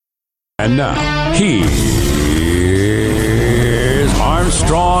And now, here's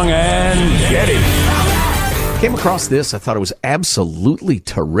Armstrong and Getty. Came across this. I thought it was absolutely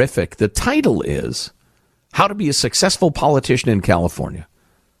terrific. The title is How to Be a Successful Politician in California.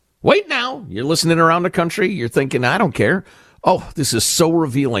 Wait now. You're listening around the country. You're thinking, I don't care. Oh, this is so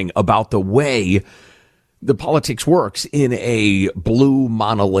revealing about the way the politics works in a blue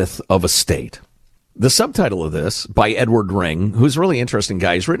monolith of a state. The subtitle of this, by Edward Ring, who's a really interesting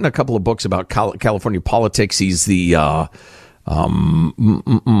guy. He's written a couple of books about California politics. He's the, I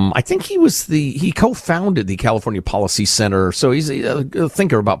think he co-founded the California Policy Center. So he's a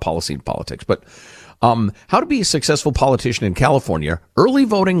thinker about policy and politics. But how to be a successful politician in California. Early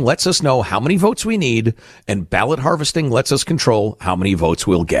voting lets us know how many votes we need, and ballot harvesting lets us control how many votes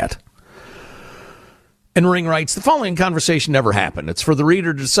we'll get. And Ring writes, the following conversation never happened. It's for the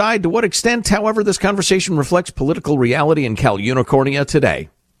reader to decide to what extent, however, this conversation reflects political reality in Cal Unicornia today.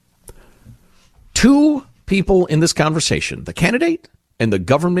 Two people in this conversation, the candidate and the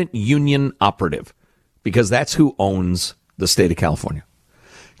government union operative, because that's who owns the state of California.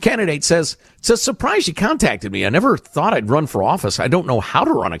 Candidate says, it's a surprise you contacted me. I never thought I'd run for office. I don't know how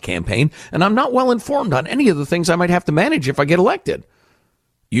to run a campaign, and I'm not well informed on any of the things I might have to manage if I get elected.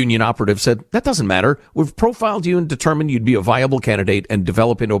 Union operative said, that doesn't matter. We've profiled you and determined you'd be a viable candidate and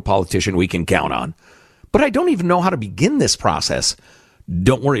develop into a politician we can count on. But I don't even know how to begin this process.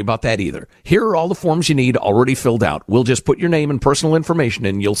 Don't worry about that either. Here are all the forms you need already filled out. We'll just put your name and personal information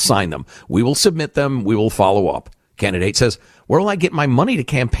in. You'll sign them. We will submit them. We will follow up. Candidate says, where will I get my money to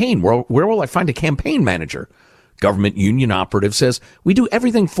campaign? Where will I find a campaign manager? Government union operative says, we do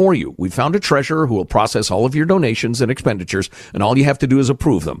everything for you. We found a treasurer who will process all of your donations and expenditures, and all you have to do is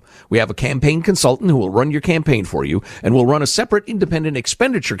approve them. We have a campaign consultant who will run your campaign for you, and will run a separate independent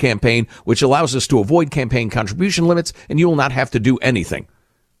expenditure campaign, which allows us to avoid campaign contribution limits, and you will not have to do anything.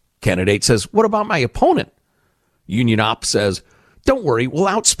 Candidate says, what about my opponent? Union op says, don't worry, we'll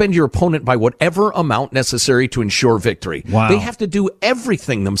outspend your opponent by whatever amount necessary to ensure victory. Wow. They have to do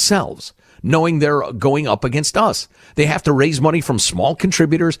everything themselves, knowing they're going up against us. They have to raise money from small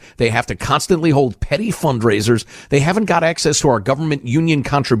contributors. They have to constantly hold petty fundraisers. They haven't got access to our government union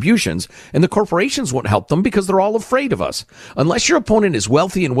contributions, and the corporations won't help them because they're all afraid of us. Unless your opponent is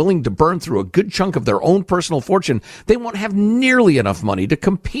wealthy and willing to burn through a good chunk of their own personal fortune, they won't have nearly enough money to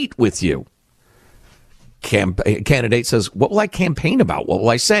compete with you. Candidate says, what will I campaign about? What will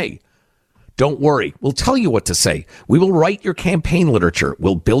I say? Don't worry. We'll tell you what to say. We will write your campaign literature.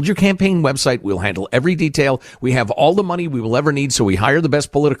 We'll build your campaign website. We'll handle every detail. We have all the money we will ever need, so we hire the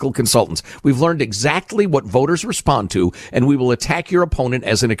best political consultants. We've learned exactly what voters respond to, and we will attack your opponent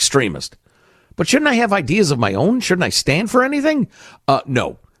as an extremist. But shouldn't I have ideas of my own? Shouldn't I stand for anything?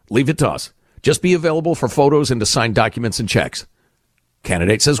 No. Leave it to us. Just be available for photos and to sign documents and checks.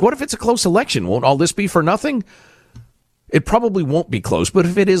 Candidate says, what if it's a close election? Won't all this be for nothing? It probably won't be close, but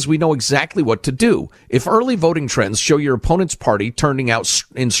if it is, we know exactly what to do. If early voting trends show your opponent's party turning out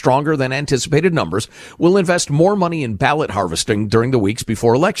in stronger than anticipated numbers, we'll invest more money in ballot harvesting during the weeks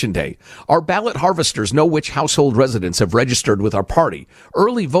before Election Day. Our ballot harvesters know which household residents have registered with our party.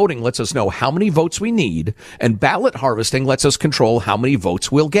 Early voting lets us know how many votes we need, and ballot harvesting lets us control how many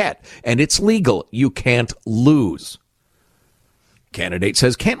votes we'll get. And it's legal. You can't lose. Candidate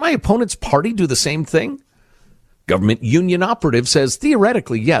says, can't my opponent's party do the same thing? Government union operative says,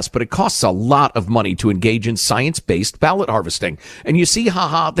 theoretically, yes, but it costs a lot of money to engage in science-based ballot harvesting. And you see,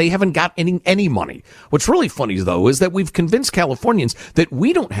 they haven't got any money. What's really funny, though, is that we've convinced Californians that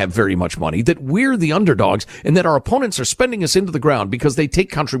we don't have very much money, that we're the underdogs, and that our opponents are spending us into the ground because they take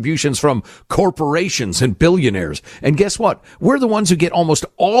contributions from corporations and billionaires. And guess what? We're the ones who get almost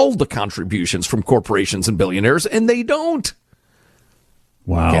all the contributions from corporations and billionaires, and they don't.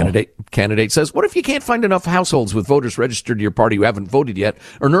 Wow. Candidate says, what if you can't find enough households with voters registered to your party who haven't voted yet,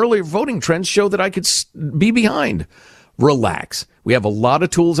 or an earlier voting trends show that I could be behind? Relax. We have a lot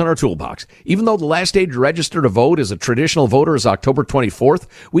of tools in our toolbox. Even though the last day to register to vote as a traditional voter is October 24th,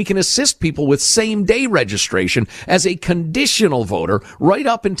 we can assist people with same-day registration as a conditional voter right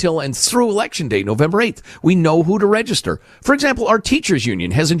up until and through Election Day, November 8th. We know who to register. For example, our teachers union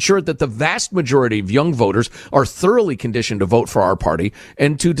has ensured that the vast majority of young voters are thoroughly conditioned to vote for our party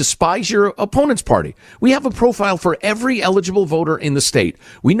and to despise your opponent's party. We have a profile for every eligible voter in the state.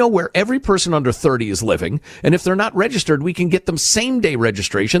 We know where every person under 30 is living, and if they're not registered, we can get them same-day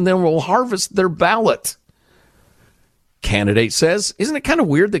registration, then we'll harvest their ballot. Candidate says, isn't it kind of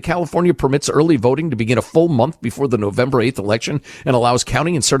weird that California permits early voting to begin a full month before the November 8th election and allows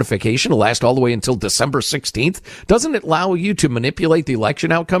counting and certification to last all the way until December 16th? Doesn't it allow you to manipulate the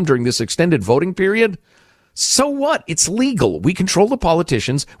election outcome during this extended voting period? So what? It's legal. We control the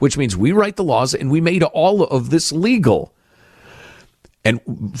politicians, which means we write the laws, and we made all of this legal. And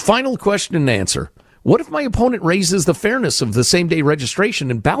final question and answer. What if my opponent raises the fairness of the same-day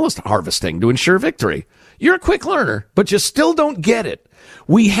registration and ballot harvesting to ensure victory? You're a quick learner, but you still don't get it.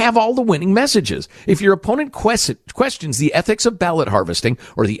 We have all the winning messages. If your opponent questions the ethics of ballot harvesting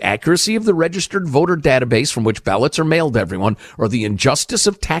or the accuracy of the registered voter database from which ballots are mailed to everyone or the injustice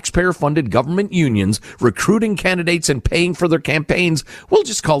of taxpayer-funded government unions recruiting candidates and paying for their campaigns, we'll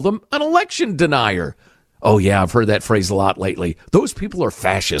just call them an election denier. Oh, yeah, I've heard that phrase a lot lately. Those people are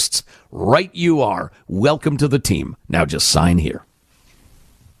fascists. Right you are. Welcome to the team. Now just sign here.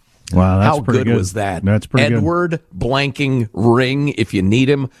 Wow, that's How pretty good was that? That's pretty Edward blanking Ring, if you need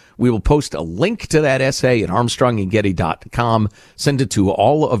him. We will post a link to that essay at armstrongandgetty.com. Send it to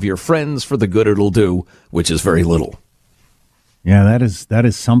all of your friends for the good it'll do, which is very little. Yeah, that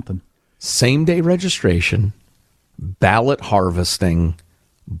is something. Same-day registration, ballot harvesting,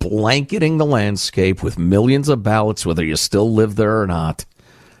 blanketing the landscape with millions of ballots, whether you still live there or not.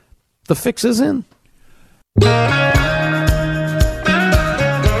 The fix is in.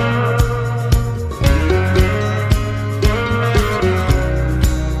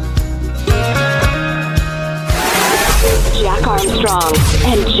 Armstrong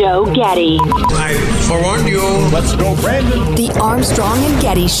and Joe Getty. I forewarned you. Let's go, Brandon. The Armstrong and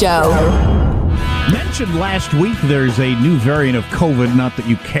Getty Show. Mentioned last week there's a new variant of COVID, not that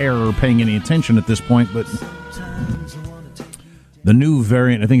you care or paying any attention at this point, but the new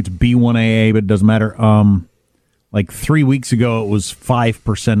variant, I think it's B1AA, but it doesn't matter. Like 3 weeks ago, it was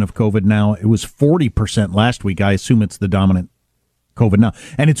 5% of COVID. Now it was 40% last week. I assume it's the dominant COVID now.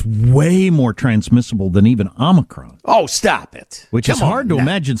 And it's way more transmissible than even Omicron. Oh, stop it. Which is hard to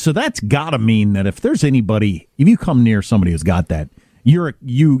imagine. So that's got to mean that if there's anybody, if you come near somebody who's got that,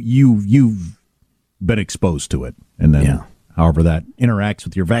 you've been exposed to it. And then however that interacts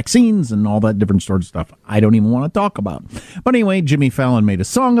with your vaccines and all that different sort of stuff, I don't even want to talk about. But anyway, Jimmy Fallon made a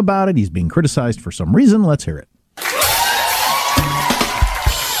song about it. He's being criticized for some reason. Let's hear it.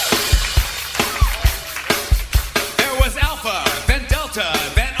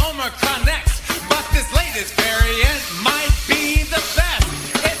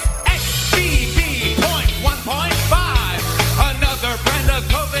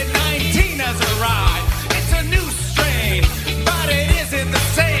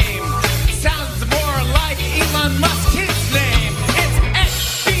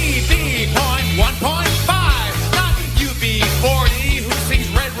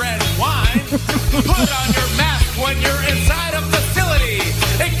 Put on your mask when you're inside a facility.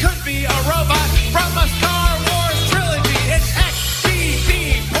 It could be a robot from a Star Wars trilogy. It's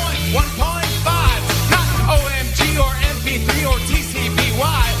XBB.1.5, not OMG or MP3 or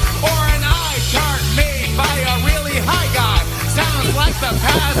TCBY, or an iChart made by a really high guy. Sounds like the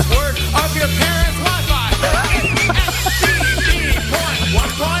password of your parents' Wi-Fi. It's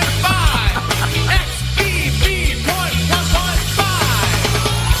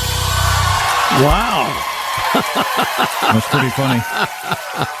XBB.1.5. Wow. That's pretty funny.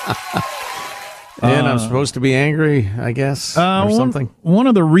 And I'm supposed to be angry, I guess, or something. One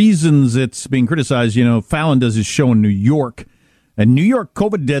of the reasons it's being criticized, Fallon does his show in New York, and New York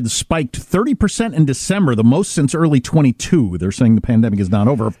COVID deaths spiked 30% in December, the most since early 22. They're saying the pandemic is not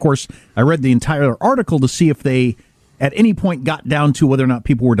over. Of course, I read the entire article to see if they at any point got down to whether or not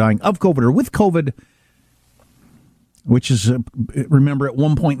people were dying of COVID or with COVID, which is, remember, at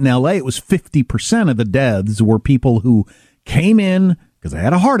one point in L.A., it was 50% of the deaths were people who came in because they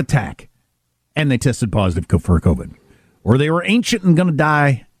had a heart attack and they tested positive for COVID. Or they were ancient and going to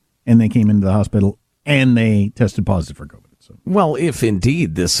die and they came into the hospital and they tested positive for COVID. So. Well, if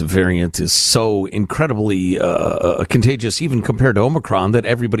indeed this variant is so incredibly contagious, even compared to Omicron, that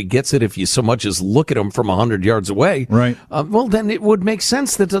everybody gets it if you so much as look at them from 100 yards away, right? Well, then it would make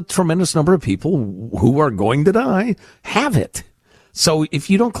sense that a tremendous number of people who are going to die have it. So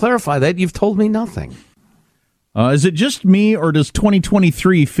if you don't clarify that, you've told me nothing. Is it just me, or does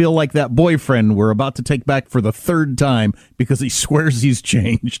 2023 feel like that boyfriend we're about to take back for the third time because he swears he's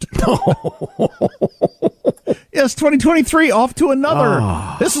changed? Yes, 2023, off to another.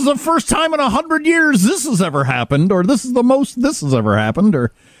 Oh. This is the first time in 100 years this has ever happened, or this is the most this has ever happened,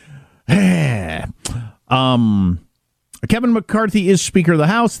 or... Kevin McCarthy is Speaker of the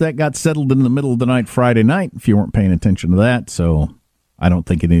House. That got settled in the middle of the night Friday night, if you weren't paying attention to that, so... I don't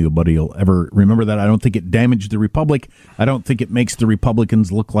think anybody will ever remember that. I don't think it damaged the Republic. I don't think it makes the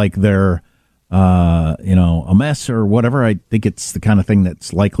Republicans look like they're, a mess or whatever. I think it's the kind of thing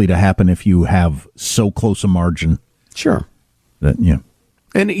that's likely to happen if you have so close a margin. Sure. That,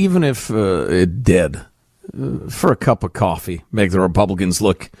 And even if it did, for a cup of coffee, make the Republicans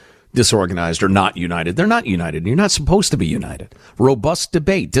look disorganized or not united. They're not united. You're not supposed to be united. Robust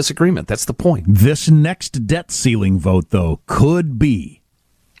debate, disagreement. That's the point. This next debt ceiling vote, though, could be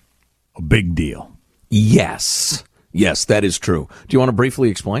a big deal. Yes. Yes, that is true. Do you want to briefly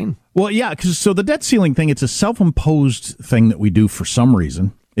explain? Well, yeah, because so the debt ceiling thing, it's a self-imposed thing that we do for some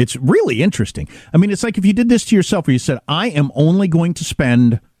reason. It's really interesting. I mean, it's like if you did this to yourself where you said, I am only going to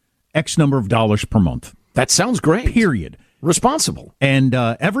spend X number of dollars per month. That sounds great. Period. Responsible. And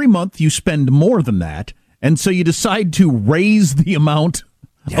every month you spend more than that, and so you decide to raise the amount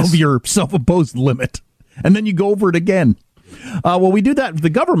of your self-imposed limit, and then you go over it again. Well, we do that with the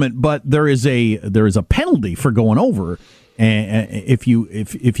government, but there is a penalty for going over. And if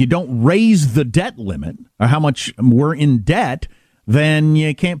you don't raise the debt limit or how much we're in debt, then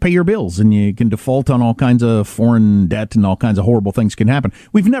you can't pay your bills and you can default on all kinds of foreign debt and all kinds of horrible things can happen.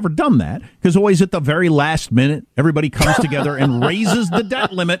 We've never done that because always at the very last minute, everybody comes together and raises the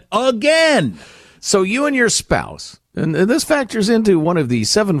debt limit again. So you and your spouse, and this factors into one of the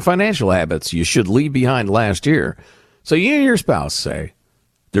 7 financial habits you should leave behind last year. So you and your spouse say,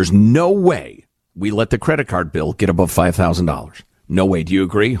 there's no way we let the credit card bill get above $5,000. No way. Do you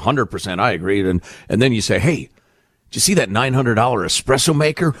agree? 100% I agree. And then you say, hey, did you see that $900 espresso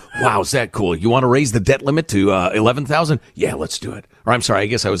maker? Wow, is that cool? You want to raise the debt limit to $11,000? Yeah, let's do it. Or I'm sorry, I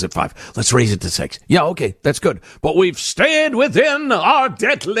guess I was at 5. Let's raise it to 6. Yeah, okay, that's good. But we've stayed within our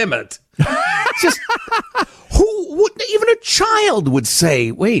debt limit. Just who would, even a child would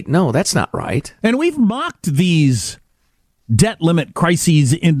say, wait, no, that's not right. And we've mocked these debt limit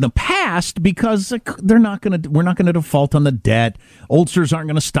crises in the past because we're not going to default on the debt. Oldsters aren't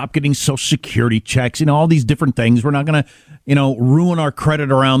going to stop getting Social Security checks, all these different things. We're not going to, ruin our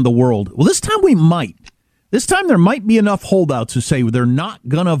credit around the world. Well, this time we might. This time there might be enough holdouts who say they're not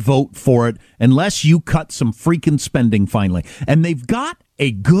going to vote for it unless you cut some freaking spending finally. And they've got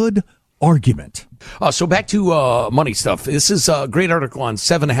a good argument. So back to money stuff. This is a great article on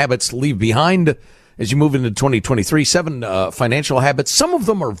 7 habits to leave behind as you move into 2023. 7 financial habits. Some of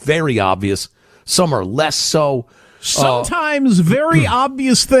them are very obvious. Some are less so. Sometimes very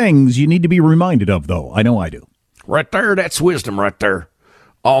obvious things you need to be reminded of, though. I know I do. Right there. That's wisdom right there.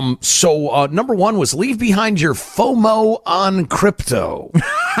 So number 1 was leave behind your FOMO on crypto.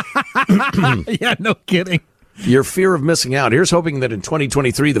 Yeah, no kidding. Your fear of missing out. Here's hoping that in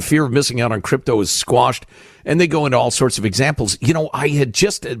 2023, the fear of missing out on crypto is squashed. And they go into all sorts of examples. I had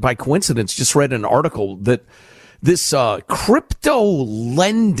just, by coincidence, just read an article that this crypto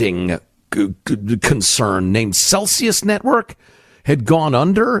lending concern named Celsius Network had gone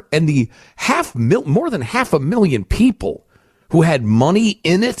under. And the more than 500,000 people who had money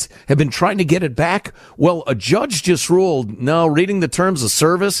in it have been trying to get it back. Well, a judge just ruled, no, reading the terms of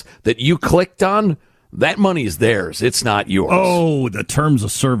service that you clicked on, that money is theirs. It's not yours. Oh, the terms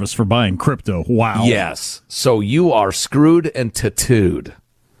of service for buying crypto. Wow. Yes. So you are screwed and tattooed.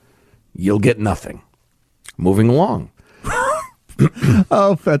 You'll get nothing. Moving along.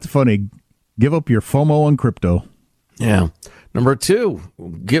 Oh, that's funny. Give up your FOMO on crypto. Yeah. Number 2,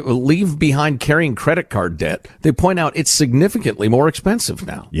 leave behind carrying credit card debt. They point out it's significantly more expensive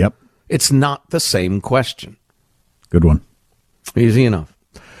now. Yep. It's not the same question. Good one. Easy enough.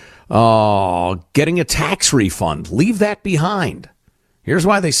 Getting a tax refund. Leave that behind. Here's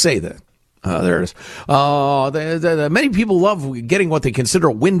why they say that. There it is. Many people love getting what they consider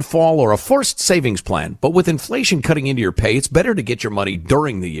a windfall or a forced savings plan. But with inflation cutting into your pay, it's better to get your money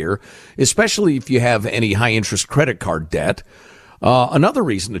during the year, especially if you have any high-interest credit card debt. Another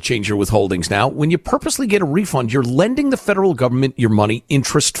reason to change your withholdings now, when you purposely get a refund, you're lending the federal government your money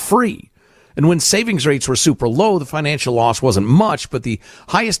interest-free. And when savings rates were super low, the financial loss wasn't much, but the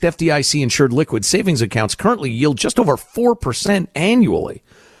highest FDIC-insured liquid savings accounts currently yield just over 4% annually.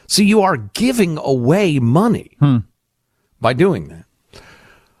 So you are giving away money by doing that.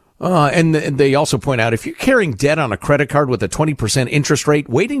 And they also point out, if you're carrying debt on a credit card with a 20% interest rate,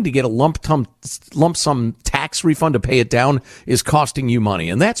 waiting to get a lump sum tax refund to pay it down is costing you money.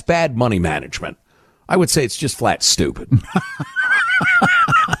 And that's bad money management. I would say it's just flat stupid.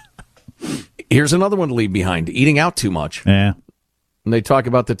 Here's another one to leave behind. Eating out too much. Yeah. And they talk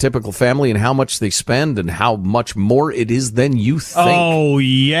about the typical family and how much they spend and how much more it is than you think. Oh,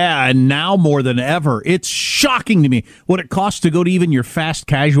 yeah. And now more than ever. It's shocking to me what it costs to go to even your fast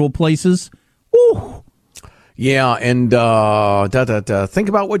casual places. Woo. Yeah, and think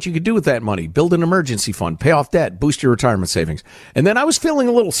about what you could do with that money. Build an emergency fund, pay off debt, boost your retirement savings. And then I was feeling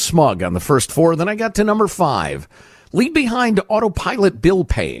a little smug on the first 4. Then I got to number 5. Leave behind autopilot bill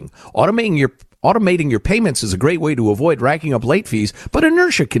paying. Automating Automating your payments is a great way to avoid racking up late fees, but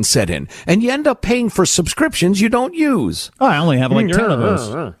inertia can set in, and you end up paying for subscriptions you don't use. Oh, I only have like 10 of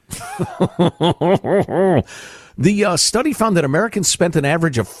those. The study found that Americans spent an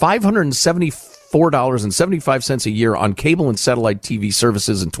average of $574.75 a year on cable and satellite TV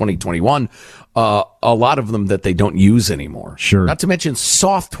services in 2021. A lot of them that they don't use anymore. Sure. Not to mention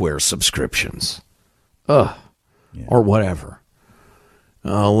software subscriptions. Or whatever.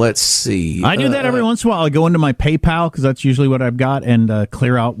 Let's see. I do that every once in a while. I go into my PayPal, because that's usually what I've got, and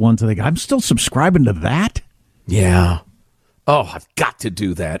clear out ones. I think, I'm still subscribing to that? Yeah. Oh, I've got to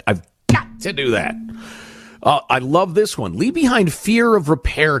do that. I love this one. Leave behind fear of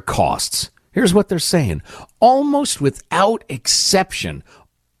repair costs. Here's what they're saying. Almost without exception,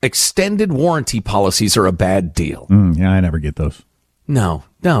 extended warranty policies are a bad deal. Yeah, I never get those. No,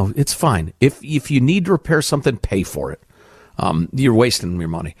 it's fine. If you need to repair something, pay for it. You're wasting your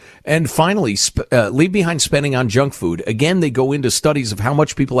money. And finally, leave behind spending on junk food. Again, they go into studies of how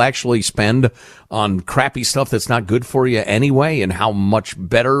much people actually spend on crappy stuff that's not good for you anyway, and how much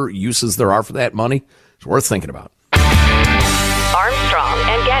better uses there are for that money. It's worth thinking about. Armstrong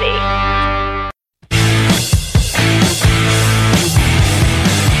and Getty.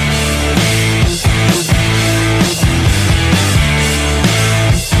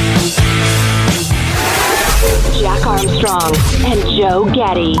 Jack Armstrong and Joe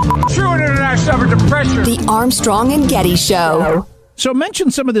Getty. True internet suffered depression. The Armstrong and Getty Show. So I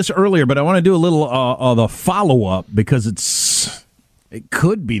mentioned some of this earlier, but I want to do a little the follow-up, because it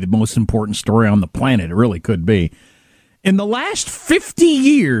could be the most important story on the planet. It really could be. In the last 50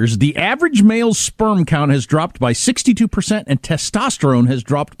 years, the average male sperm count has dropped by 62%, and testosterone has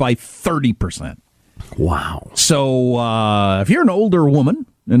dropped by 30%. Wow. So if you're an older woman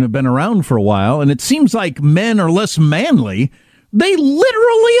and have been around for a while, and it seems like men are less manly, they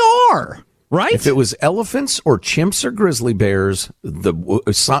literally are, right? If it was elephants or chimps or grizzly bears, the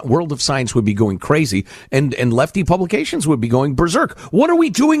world of science would be going crazy, and lefty publications would be going berserk. What are we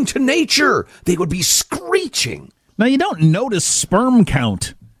doing to nature? They would be screeching. Now, you don't notice sperm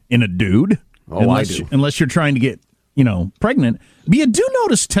count in a dude. I do. Unless you're trying to get, pregnant. But you do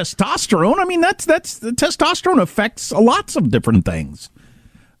notice testosterone. I mean, that's the testosterone affects lots of different things.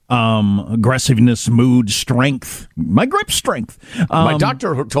 Aggressiveness, mood, strength, my grip strength. My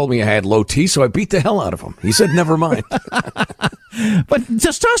doctor told me I had low T, so I beat the hell out of him. He said, never mind. But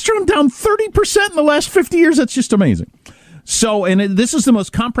testosterone down 30% in the last 50 years. That's just amazing. So, this is the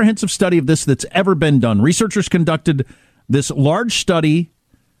most comprehensive study of this that's ever been done. Researchers conducted this large study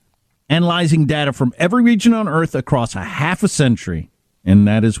analyzing data from every region on Earth across a half a century. And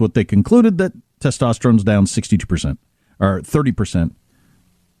that is what they concluded, that testosterone's down 62%, or 30%.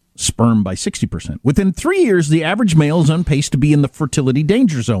 Sperm by 60%. Within 3 years, the average male is on pace to be in the fertility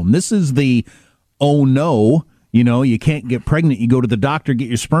danger zone. This is the, oh no, you can't get pregnant. You go to the doctor, get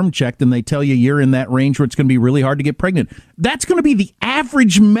your sperm checked, and they tell you you're in that range where it's going to be really hard to get pregnant. That's going to be the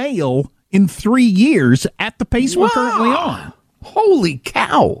average male in 3 years at the pace we're currently on. Holy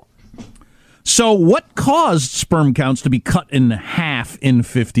cow. So what caused sperm counts to be cut in half in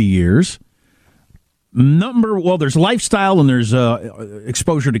 50 years? There's lifestyle and there's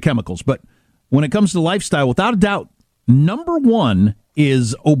exposure to chemicals. But when it comes to lifestyle, without a doubt, number one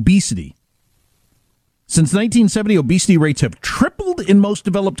is obesity. Since 1970, obesity rates have tripled in most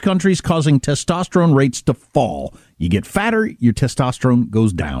developed countries, causing testosterone rates to fall. You get fatter, your testosterone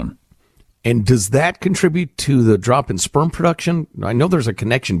goes down. And does that contribute to the drop in sperm production? I know there's a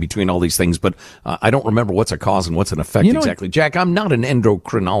connection between all these things, but I don't remember what's a cause and what's an effect exactly. Jack, I'm not an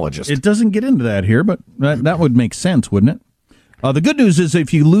endocrinologist. It doesn't get into that here, but that would make sense, wouldn't it? The good news is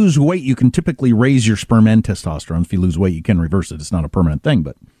if you lose weight, you can typically raise your sperm and testosterone. If you lose weight, you can reverse it. It's not a permanent thing,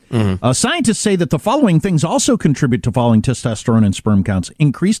 but scientists say that the following things also contribute to falling testosterone and sperm counts.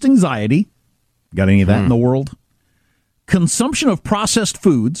 Increased anxiety. Got any of that in the world? Consumption of processed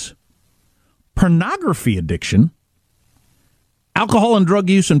foods. Pornography addiction. Alcohol and drug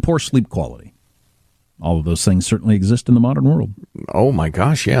use, and poor sleep quality. All of those things certainly exist in the modern world. Oh my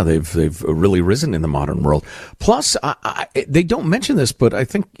gosh, yeah, they've really risen in the modern world. Plus, they don't mention this, but I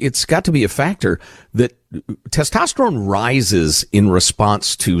think it's got to be a factor that testosterone rises in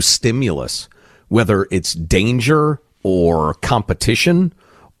response to stimulus, whether it's danger or competition,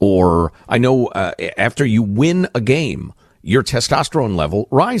 or I know after you win a game, your testosterone level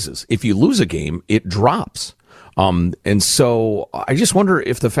rises. If you lose a game, it drops. And so I just wonder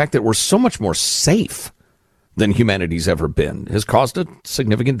if the fact that we're so much more safe than humanity's ever been has caused a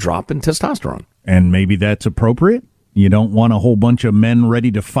significant drop in testosterone. And maybe that's appropriate. You don't want a whole bunch of men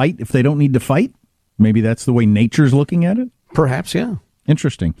ready to fight if they don't need to fight. Maybe that's the way nature's looking at it. Perhaps, yeah.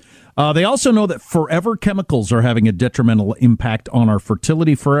 Interesting. They also know that forever chemicals are having a detrimental impact on our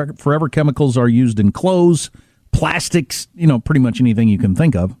fertility. Forever chemicals are used in clothes, plastics, pretty much anything you can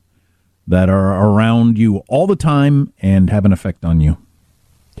think of that are around you all the time and have an effect on you.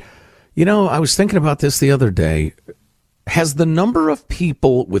 I was thinking about this the other day. Has the number of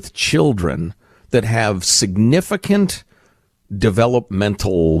people with children that have significant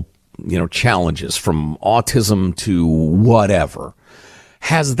developmental, challenges from autism to whatever,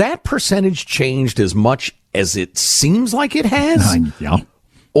 has that percentage changed as much as it seems like it has? Yeah.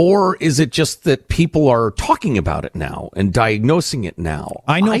 Or is it just that people are talking about it now and diagnosing it now?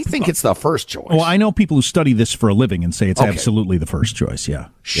 I think it's the first choice. Well, I know people who study this for a living and say it's absolutely the first choice, yeah.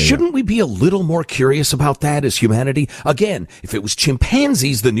 Shouldn't we be a little more curious about that as humanity? Again, if it was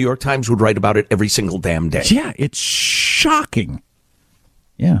chimpanzees, the New York Times would write about it every single damn day. Yeah, it's shocking.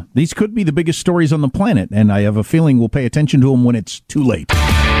 Yeah, these could be the biggest stories on the planet, and I have a feeling we'll pay attention to them when it's too late.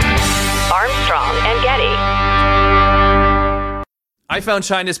 Armstrong and Getty. I found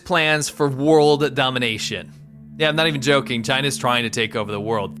China's plans for world domination. Yeah, I'm not even joking. China's trying to take over the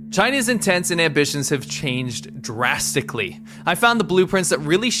world. China's intents and ambitions have changed drastically. I found the blueprints that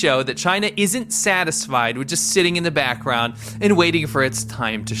really show that China isn't satisfied with just sitting in the background and waiting for its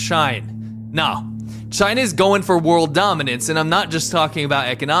time to shine. No, China is going for world dominance, and I'm not just talking about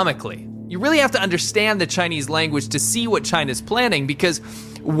economically. You really have to understand the Chinese language to see what China's planning, because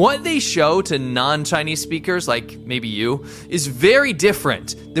what they show to non-Chinese speakers, like maybe you, is very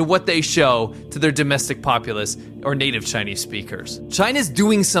different than what they show to their domestic populace or native Chinese speakers. China's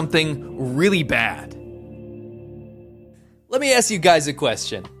doing something really bad. Let me ask you guys a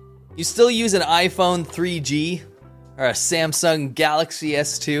question. You still use an iPhone 3G or a Samsung Galaxy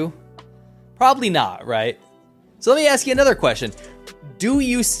S2? Probably not, right? So let me ask you another question. Do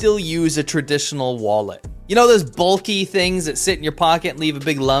you still use a traditional wallet? You know those bulky things that sit in your pocket and leave a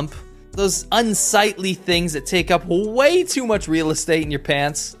big lump? Those unsightly things that take up way too much real estate in your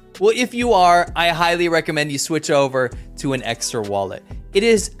pants? Well, if you are, I highly recommend you switch over to an Extra wallet. It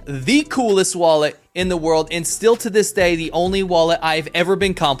is the coolest wallet in the world, and still to this day, the only wallet I've ever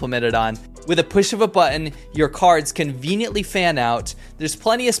been complimented on. With a push of a button, your cards conveniently fan out. There's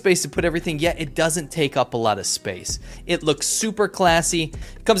plenty of space to put everything, yet it doesn't take up a lot of space. It looks super classy.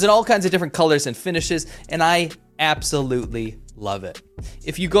 It comes in all kinds of different colors and finishes, and I absolutely love it.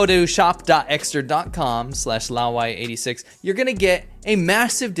 If you go to shop.extra.com/Lawai86, you're going to get a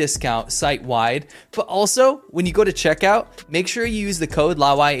massive discount site-wide. But also, when you go to checkout, make sure you use the code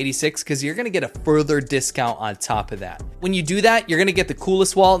Lawai86 because you're going to get a further discount on top of that. When you do that, you're going to get the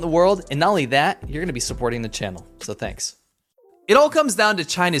coolest wallet in the world. And not only that, you're going to be supporting the channel. So thanks. It all comes down to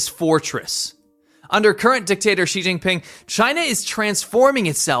China's fortress. Under current dictator Xi Jinping, China is transforming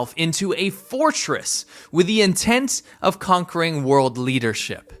itself into a fortress with the intent of conquering world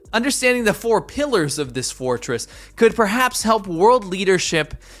leadership. Understanding the 4 pillars of this fortress could perhaps help world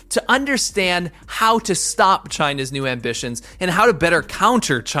leadership to understand how to stop China's new ambitions and how to better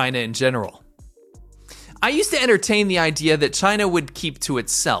counter China in general. I used to entertain the idea that China would keep to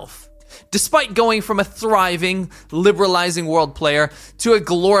itself. Despite going from a thriving, liberalizing world player to a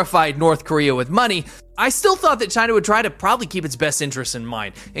glorified North Korea with money, I still thought that China would try to probably keep its best interests in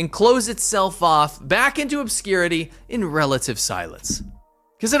mind and close itself off back into obscurity in relative silence.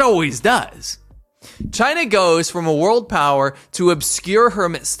 Because it always does. China goes from a world power to obscure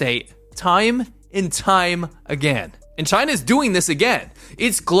hermit state time and time again. And China is doing this again.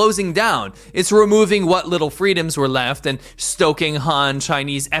 It's closing down. It's removing what little freedoms were left and stoking Han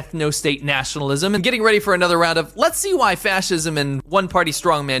Chinese ethno-state nationalism and getting ready for another round of let's see why fascism and one-party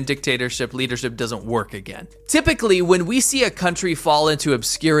strongman dictatorship leadership doesn't work again. Typically, when we see a country fall into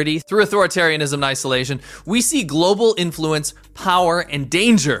obscurity through authoritarianism and isolation, we see global influence, power, and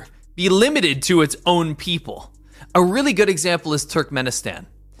danger be limited to its own people. A really good example is Turkmenistan.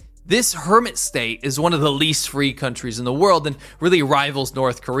 This hermit state is one of the least free countries in the world and really rivals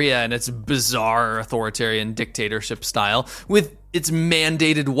North Korea in its bizarre authoritarian dictatorship style, with its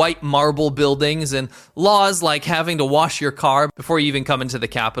mandated white marble buildings and laws like having to wash your car before you even come into the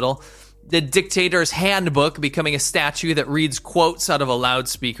capital. The dictator's handbook becoming a statue that reads quotes out of a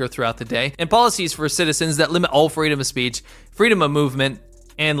loudspeaker throughout the day, and policies for citizens that limit all freedom of speech, freedom of movement,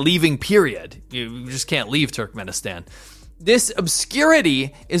 and leaving period. You just can't leave Turkmenistan. This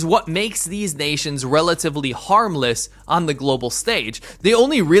obscurity is what makes these nations relatively harmless on the global stage. They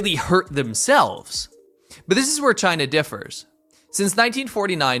only really hurt themselves. But this is where China differs. Since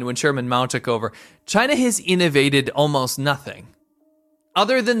 1949, when Chairman Mao took over, China has innovated almost nothing.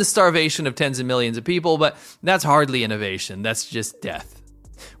 Other than the starvation of tens of millions of people, but that's hardly innovation, that's just death.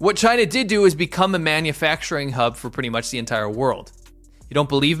 What China did do is become a manufacturing hub for pretty much the entire world. You don't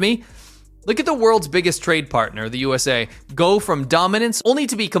believe me? Look at the world's biggest trade partner, the USA, go from dominance only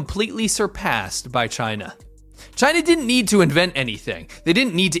to be completely surpassed by China. China didn't need to invent anything. They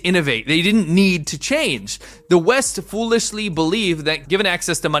didn't need to innovate. They didn't need to change. The West foolishly believed that given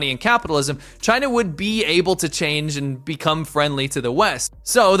access to money and capitalism, China would be able to change and become friendly to the West.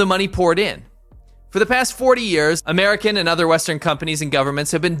 So the money poured in. For the past 40 years, American and other Western companies and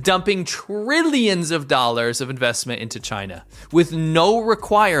governments have been dumping trillions of dollars of investment into China with no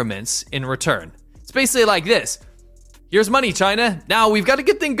requirements in return. It's basically like this. Here's money, China. Now we've got a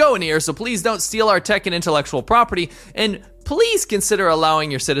good thing going here, so please don't steal our tech and intellectual property, and please consider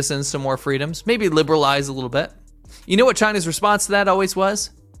allowing your citizens some more freedoms, maybe liberalize a little bit. You know what China's response to that always was?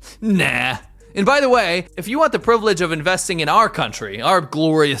 Nah. And by the way, if you want the privilege of investing in our country, our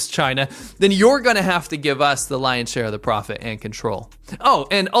glorious China, then you're going to have to give us the lion's share of the profit and control. Oh,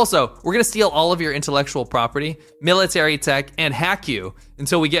 and also, we're going to steal all of your intellectual property, military tech, and hack you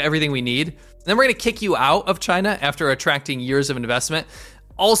until we get everything we need. Then we're going to kick you out of China after attracting years of investment.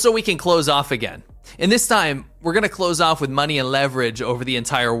 Also, we can close off again. And this time, we're going to close off with money and leverage over the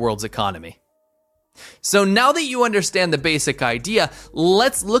entire world's economy. So now that you understand the basic idea,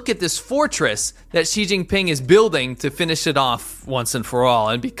 let's look at this fortress that Xi Jinping is building to finish it off once and for all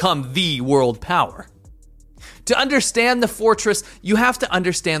and become the world power. To understand the fortress, you have to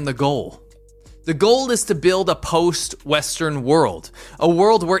understand the goal. The goal is to build a post-Western world, a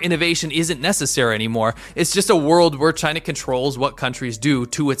world where innovation isn't necessary anymore. It's just a world where China controls what countries do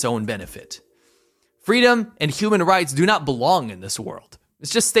to its own benefit. Freedom and human rights do not belong in this world.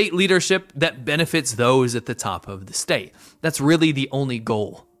 It's just state leadership that benefits those at the top of the state. That's really the only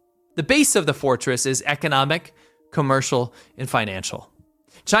goal. The base of the fortress is economic, commercial, and financial.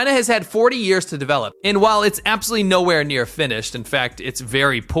 China has had 40 years to develop, and while it's absolutely nowhere near finished, in fact, it's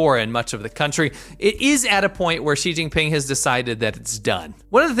very poor in much of the country, it is at a point where Xi Jinping has decided that it's done.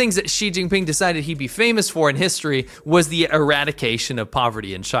 One of the things that Xi Jinping decided he'd be famous for in history was the eradication of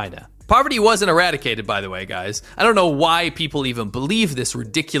poverty in China. Poverty wasn't eradicated, by the way, guys. I don't know why people even believe this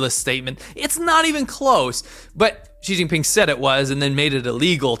ridiculous statement. It's not even close. But Xi Jinping said it was and then made it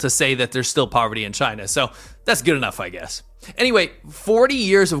illegal to say that there's still poverty in China. So that's good enough, I guess. Anyway, 40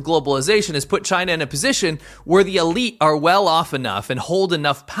 years of globalization has put China in a position where the elite are well off enough and hold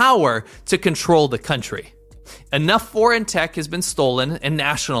enough power to control the country. Enough foreign tech has been stolen and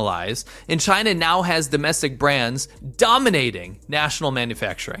nationalized, and China now has domestic brands dominating national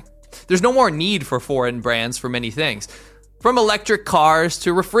manufacturing. There's no more need for foreign brands for many things. From electric cars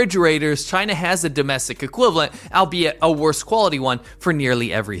to refrigerators, China has a domestic equivalent, albeit a worse quality one, for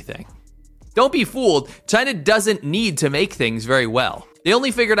nearly everything. Don't be fooled, China doesn't need to make things very well. They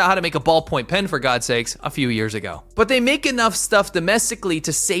only figured out how to make a ballpoint pen, for God's sakes, a few years ago. But they make enough stuff domestically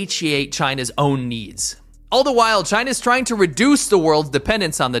to satiate China's own needs. All the while, China's trying to reduce the world's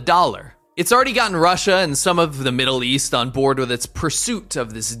dependence on the dollar. It's already gotten Russia and some of the Middle East on board with its pursuit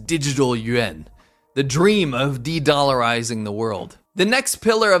of this digital yuan, the dream of de-dollarizing the world. The next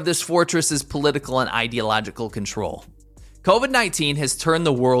pillar of this fortress is political and ideological control. COVID-19 has turned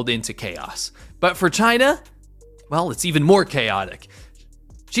the world into chaos. But for China, well, it's even more chaotic.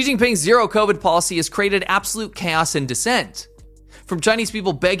 Xi Jinping's zero COVID policy has created absolute chaos and dissent. From Chinese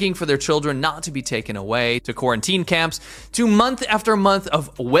people begging for their children not to be taken away, to quarantine camps, to month after month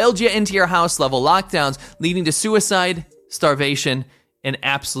of weld you into your house level lockdowns leading to suicide, starvation, and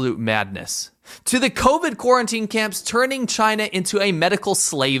absolute madness. To the COVID quarantine camps turning China into a medical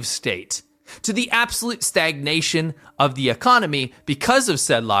slave state. To the absolute stagnation of the economy because of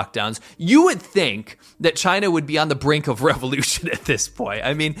said lockdowns, you would think that China would be on the brink of revolution at this point.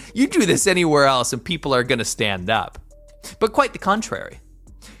 I mean, you do this anywhere else and people are going to stand up. But quite the contrary.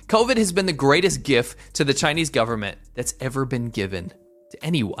 COVID has been the greatest gift to the Chinese government that's ever been given to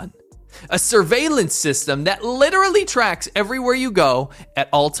anyone. A surveillance system that literally tracks everywhere you go at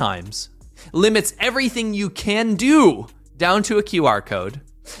all times, limits everything you can do down to a QR code.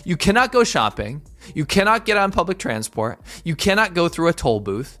 You cannot go shopping. You cannot get on public transport. You cannot go through a toll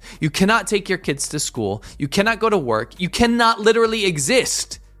booth. You cannot take your kids to school. You cannot go to work. You cannot literally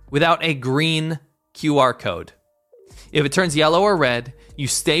exist without a green QR code. If it turns yellow or red, you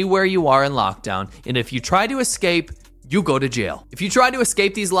stay where you are in lockdown, and if you try to escape, you go to jail. If you try to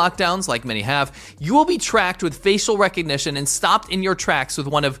escape these lockdowns, like many have, you will be tracked with facial recognition and stopped in your tracks with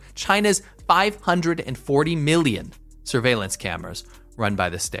one of China's 540 million surveillance cameras run by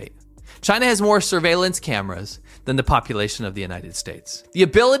the state. China has more surveillance cameras than the population of the United States. The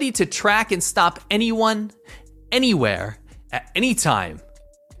ability to track and stop anyone, anywhere, at any time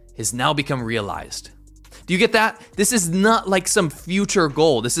has now become realized. Do you get that? This is not like some future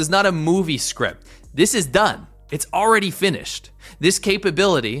goal. This is not a movie script. This is done. It's already finished. This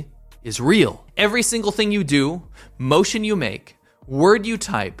capability is real. Every single thing you do, motion you make, word you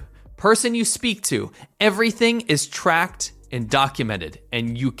type, person you speak to, everything is tracked and documented,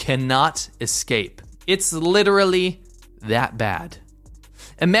 and you cannot escape. It's literally that bad.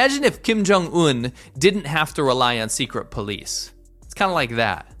 Imagine if Kim Jong-un didn't have to rely on secret police. It's kind of like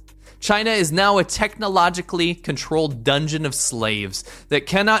that. China is now a technologically controlled dungeon of slaves that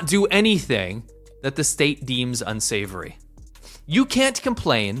cannot do anything that the state deems unsavory. You can't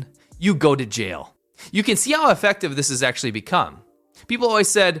complain, you go to jail. You can see how effective this has actually become. People always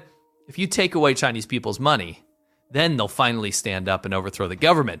said, if you take away Chinese people's money, then they'll finally stand up and overthrow the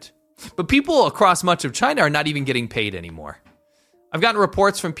government. But people across much of China are not even getting paid anymore. I've gotten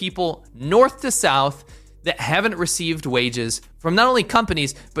reports from people north to south that haven't received wages from not only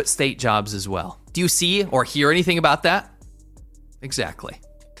companies, but state jobs as well. Do you see or hear anything about that? Exactly.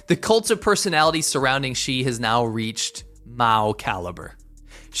 The cult of personality surrounding Xi has now reached Mao caliber.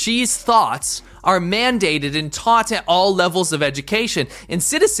 Xi's thoughts are mandated and taught at all levels of education, and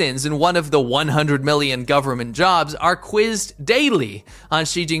citizens in one of the 100 million government jobs are quizzed daily on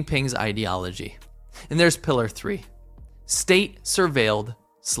Xi Jinping's ideology. And there's pillar 3, state-surveilled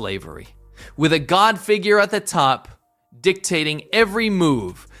slavery, with a god figure at the top dictating every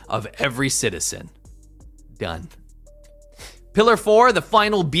move of every citizen. Done. Pillar 4, the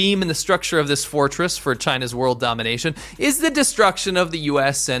final beam in the structure of this fortress for China's world domination, is the destruction of the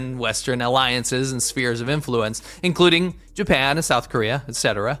US and Western alliances and spheres of influence, including Japan and South Korea,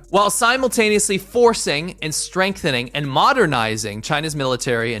 etc., while simultaneously forcing and strengthening and modernizing China's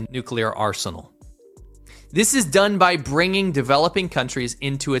military and nuclear arsenal. This is done by bringing developing countries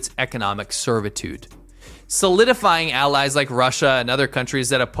into its economic servitude, solidifying allies like Russia and other countries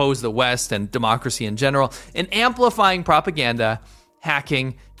that oppose the West and democracy in general, and amplifying propaganda,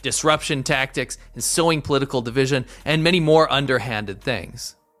 hacking, disruption tactics, and sowing political division, and many more underhanded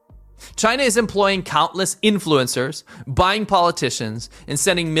things. China is employing countless influencers, buying politicians, and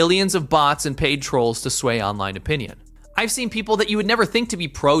sending millions of bots and paid trolls to sway online opinion. I've seen people that you would never think to be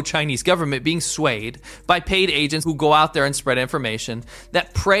pro-Chinese government being swayed by paid agents who go out there and spread information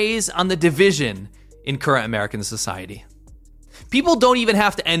that preys on the division in current American society. People don't even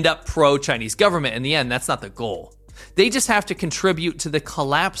have to end up pro-Chinese government in the end. That's not the goal. They just have to contribute to the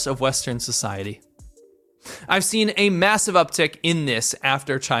collapse of Western society. I've seen a massive uptick in this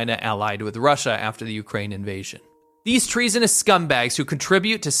after China allied with Russia after the Ukraine invasion. These treasonous scumbags who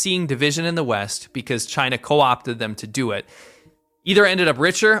contribute to seeing division in the West because China co-opted them to do it either ended up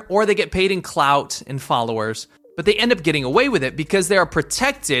richer or they get paid in clout and followers, but they end up getting away with it because they are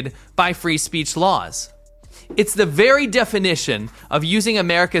protected by free speech laws. It's the very definition of using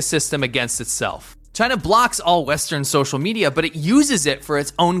America's system against itself. China blocks all Western social media, but it uses it for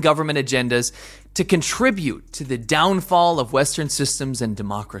its own government agendas to contribute to the downfall of Western systems and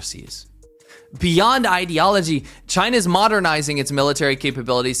democracies. Beyond ideology, China is modernizing its military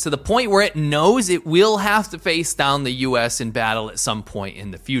capabilities to the point where it knows it will have to face down the US in battle at some point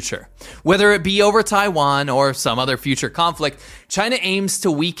in the future. Whether it be over Taiwan or some other future conflict, China aims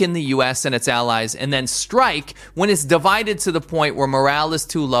to weaken the US and its allies and then strike when it's divided to the point where morale is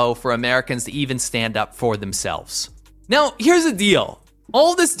too low for Americans to even stand up for themselves. Now, here's the deal.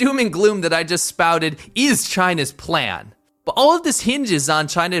 All this doom and gloom that I just spouted is China's plan. But all of this hinges on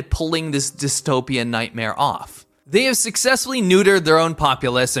China pulling this dystopian nightmare off. They have successfully neutered their own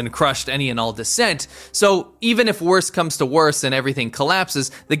populace and crushed any and all dissent, so even if worse comes to worse and everything collapses,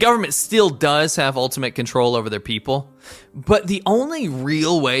 the government still does have ultimate control over their people. But the only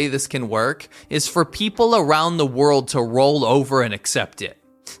real way this can work is for people around the world to roll over and accept it.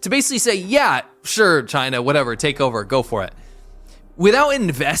 To basically say, yeah, sure, China, whatever, take over, go for it. Without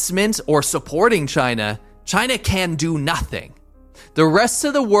investment or supporting China can do nothing. The rest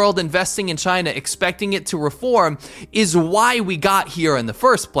of the world investing in China, expecting it to reform, is why we got here in the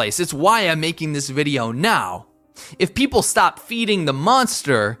first place. It's why I'm making this video now. If people stop feeding the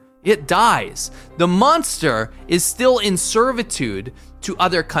monster, it dies. The monster is still in servitude to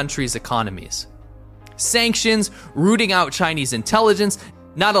other countries' economies. Sanctions, rooting out Chinese intelligence,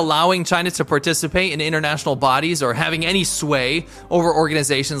 not allowing China to participate in international bodies or having any sway over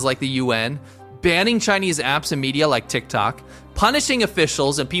organizations like the UN, banning Chinese apps and media like TikTok, punishing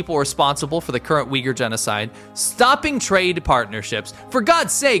officials and people responsible for the current Uyghur genocide, stopping trade partnerships, for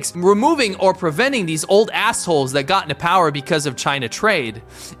God's sakes, removing or preventing these old assholes that got into power because of China trade,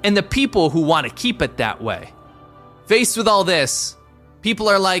 and the people who want to keep it that way. Faced with all this, people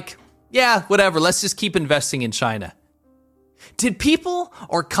are like, yeah, whatever, let's just keep investing in China. Did people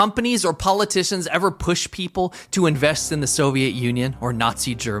or companies or politicians ever push people to invest in the Soviet Union or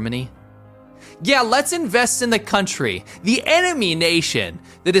Nazi Germany? Yeah, let's invest in the country, the enemy nation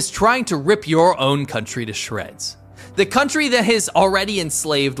that is trying to rip your own country to shreds. The country that has already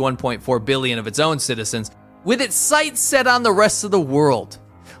enslaved 1.4 billion of its own citizens, with its sights set on the rest of the world.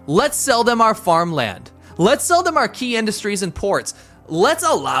 Let's sell them our farmland. Let's sell them our key industries and ports. Let's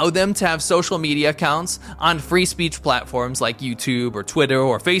allow them to have social media accounts on free speech platforms like YouTube or Twitter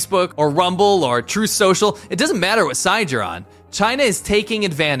or Facebook or Rumble or Truth Social. It doesn't matter what side you're on. China is taking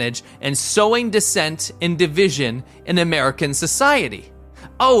advantage and sowing dissent and division in American society.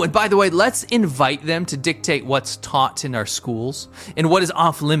 Oh, and by the way, let's invite them to dictate what's taught in our schools and what is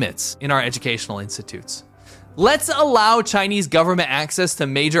off limits in our educational institutes. Let's allow Chinese government access to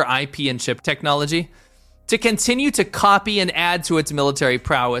major IP and chip technology to continue to copy and add to its military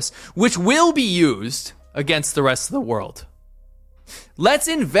prowess, which will be used against the rest of the world. Let's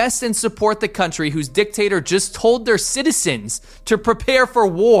invest and support the country whose dictator just told their citizens to prepare for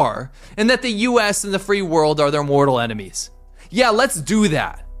war and that the US and the free world are their mortal enemies. Yeah, let's do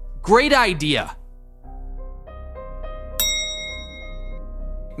that. Great idea.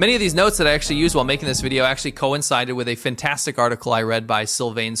 Many of these notes that I actually used while making this video actually coincided with a fantastic article I read by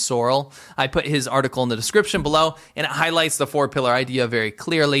Sylvain Sorel. I put his article in the description below, and it highlights the 4-pillar idea very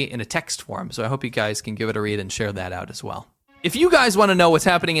clearly in a text form. So I hope you guys can give it a read and share that out as well. If you guys want to know what's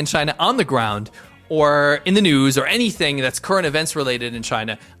happening in China on the ground, or in the news, or anything that's current events related in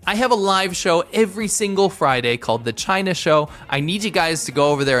China, I have a live show every single Friday called The China Show. I need you guys to go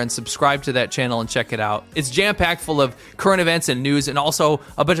over there and subscribe to that channel and check it out. It's jam-packed full of current events and news and also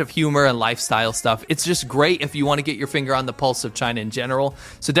a bunch of humor and lifestyle stuff. It's just great if you want to get your finger on the pulse of China in general,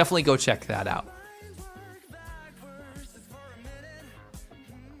 so definitely go check that out.